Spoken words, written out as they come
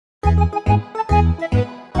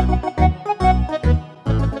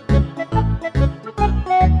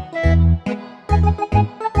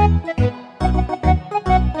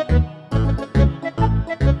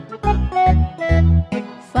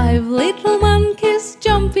Five little monkeys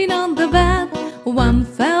jumping on the bed. One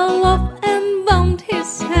fell off and bumped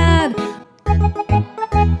his head.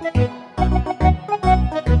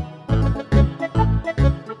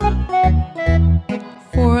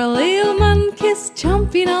 Four little monkeys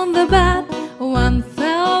jumping on the bed. One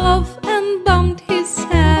fell off and bumped his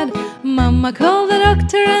head. Mama called the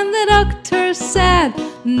doctor and the doctor said,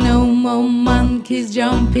 "No more monkeys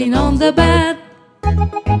jumping on the bed."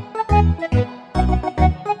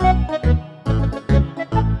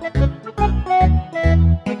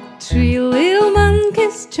 Three little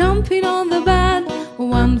monkeys jumping on the bed.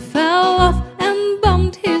 One fell off and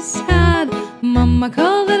bumped his head. Mama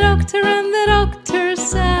called the doctor and the doctor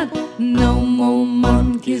said, "No more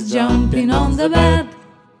monkeys jumping on the bed."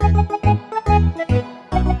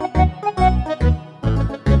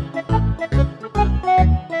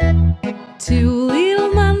 Two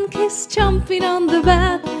little monkeys jumping on the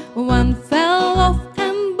bed. One fell off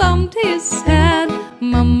and bumped his head.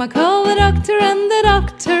 Mama called the doctor and the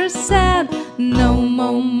doctor said, "No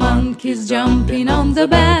more monkeys jumping on the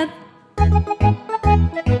bed."